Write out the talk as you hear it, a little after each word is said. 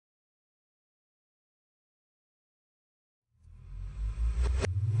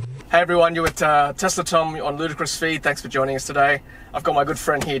Hey everyone, you're with Tesla Tom on Ludicrous Feed. Thanks for joining us today. I've got my good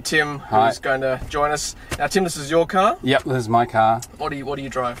friend here, Tim, who's going to join us. Now, Tim, this is your car? Yep, this is my car. What do you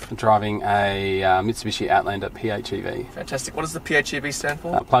drive? I'm driving a Mitsubishi Outlander PHEV. Fantastic. What does the PHEV stand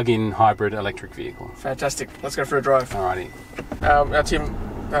for? Plug-in hybrid electric vehicle. Fantastic. Let's go for a drive. Alrighty. Now, Tim,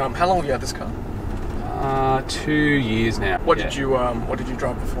 how long have you had this car? 2 years now. What did you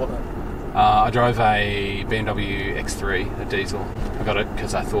drive before that? I drove a BMW X3, a diesel. I got it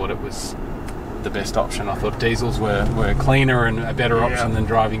because I thought it was the best option. I thought diesels were cleaner and a better option than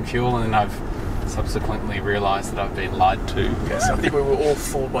driving fuel, and then I've subsequently realised that I've been lied to. Yes, I think we were all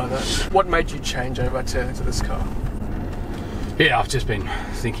fooled by that. What made you change over to this car? Yeah, I've just been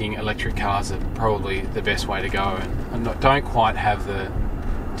thinking electric cars are probably the best way to go, and I don't quite have the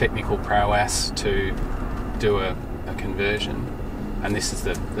technical prowess to do a conversion. And this is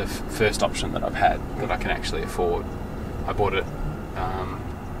the first option that I've had that I can actually afford. I bought it,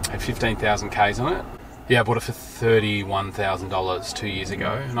 had 15,000 Ks on it. Yeah, I bought it for $31,000 2 years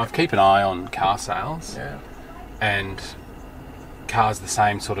ago. And I keep an eye on car sales. Yeah. And cars the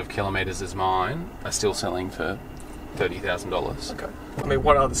same sort of kilometres as mine are still selling for $30,000. Okay. I mean,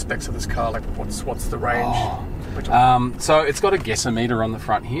 what are the specs of this car? Like, what's the range? So it's got a guessometer on the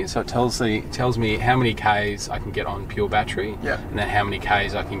front here, so it tells me how many Ks I can get on pure battery, and then how many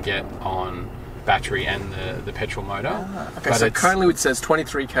Ks I can get on battery and the petrol motor. Okay, but so currently it says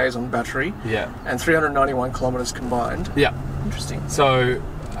 23 Ks on battery, and 391 kilometres combined. Yeah. Interesting. So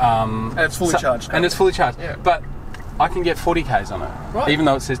and it's fully charged. And it's fully charged. Yeah. But I can get 40 Ks on it, even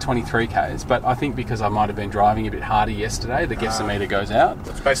though it says 23 Ks. But I think because I might have been driving a bit harder yesterday, the guessometer goes out.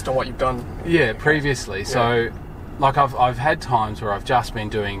 That's based on what you've done. Yeah, previously. Yeah. So, like I've had times where I've just been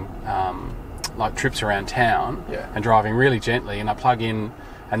doing like trips around town and driving really gently, and I plug in,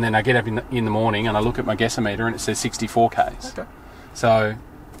 and then I get up in the morning and I look at my guessometer and it says 64 Ks. Okay. So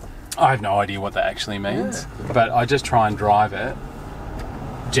I have no idea what that actually means, but I just try and drive it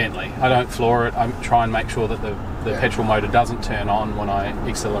gently. I don't floor it. I try and make sure that the petrol motor doesn't turn on when I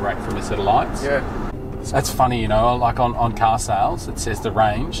accelerate from a set of lights. Yeah. That's funny, you know, like on car sales, it says the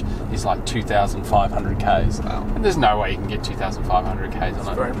range is like 2,500 Ks. Wow. And there's no way you can get 2,500 Ks on it. That's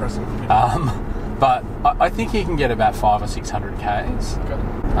very impressive. But I think you can get about 500 or 600 Ks. Okay.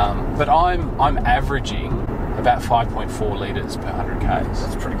 But I'm averaging about 5.4 litres per 100 Ks.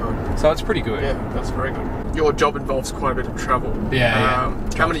 That's pretty good. So it's pretty good. Yeah, that's very good. Your job involves quite a bit of travel. Yeah.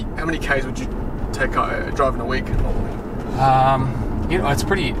 How many Ks would you take driving a week normally? You know, it's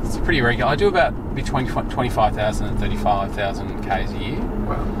pretty regular. I do about between 25,000 and 35,000 Ks a year.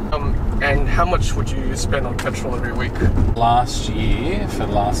 Wow. And how much would you spend on petrol every week? Last year, for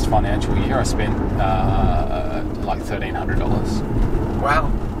the last financial year, I spent like $1,300. Wow.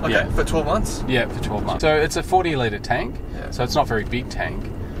 Okay, for 12 months? Yeah, for 12 months. So it's a 40-litre tank, so it's not a very big tank.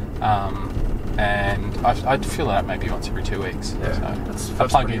 And I'd fill it up maybe once every 2 weeks. Yeah, so that's I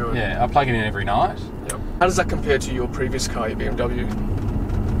plug it in. Good. Yeah, I plug it in every night. Yep. How does that compare to your previous car, your BMW?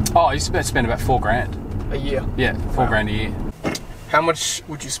 Oh, I used to spend about $4,000 a year. Yeah, $4,000 a year. How much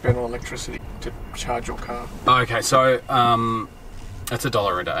would you spend on electricity to charge your car? Okay, so it's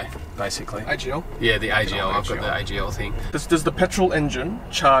 $1 a day, basically. AGL? Yeah, the AGL. I've got the AGL thing. Does the petrol engine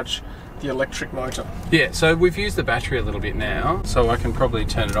charge the electric motor? Yeah, so we've used the battery a little bit now, so I can probably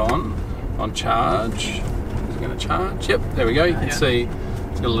turn it on charge. Is it going to charge? Yep, there we go. You can see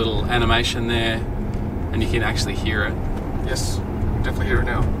it's got a little animation there, and you can actually hear it. Yes, definitely hear it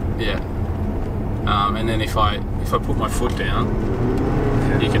now. Yeah. And then if I put my foot down,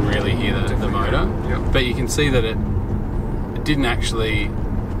 you can really hear the motor. Yep. But you can see that it didn't actually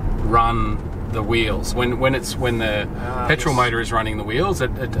run the wheels. When the petrol motor is running the wheels,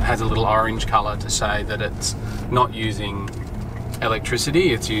 it has a little orange colour to say that it's not using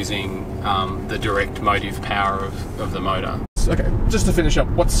electricity, it's using the direct motive power of the motor. Okay, just to finish up,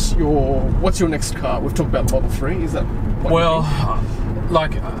 what's your next car? We've talked about the Model 3, is that what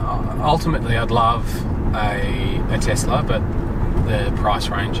like ultimately I'd love a Tesla, but the price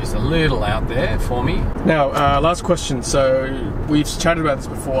range is a little out there for me. Now, last question. So we've chatted about this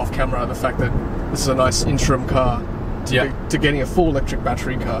before off camera, the fact that this is a nice interim car to getting a full electric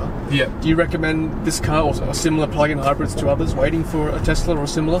battery car. Yeah. Do you recommend this car or similar plug-in hybrids to others waiting for a Tesla or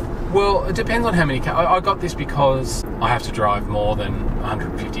similar? Well, it depends on how many cars. I got this because I have to drive more than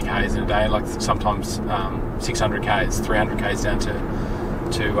 150 Ks in a day, like sometimes 600 Ks, 300 Ks down to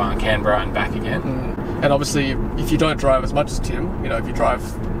Canberra and back again. And obviously, if you don't drive as much as Tim, you know, if you drive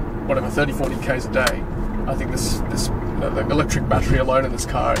whatever 30, 40 Ks a day, I think the electric battery alone in this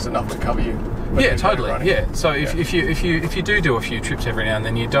car is enough to cover you. Yeah, totally. Yeah. So if you do a few trips every now and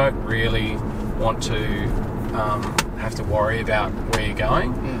then, you don't really want to have to worry about where you're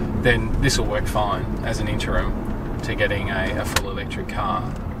going. then this will work fine as an interim to getting a full electric car.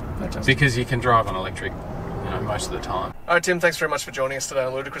 Fantastic. Because you can drive on electric, most of the time. All right, Tim, thanks very much for joining us today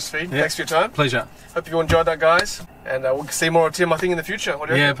on Ludicrous Feed. Yeah. Thanks for your time. Pleasure. Hope you enjoyed that, guys. And we'll see more of Tim, I think, in the future. What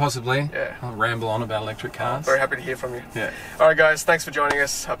do you reckon? Possibly. Yeah. I'll ramble on about electric cars. Very happy to hear from you. Yeah. All right, guys, thanks for joining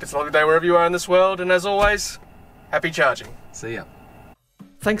us. Hope it's a lovely day wherever you are in this world. And as always, happy charging. See ya.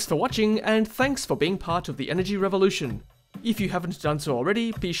 Thanks for watching, and thanks for being part of the energy revolution. If you haven't done so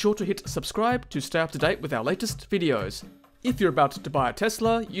already, be sure to hit subscribe to stay up to date with our latest videos. If you're about to buy a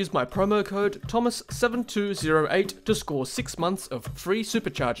Tesla, use my promo code Thomas7208 to score 6 months of free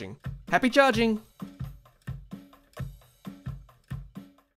supercharging. Happy charging!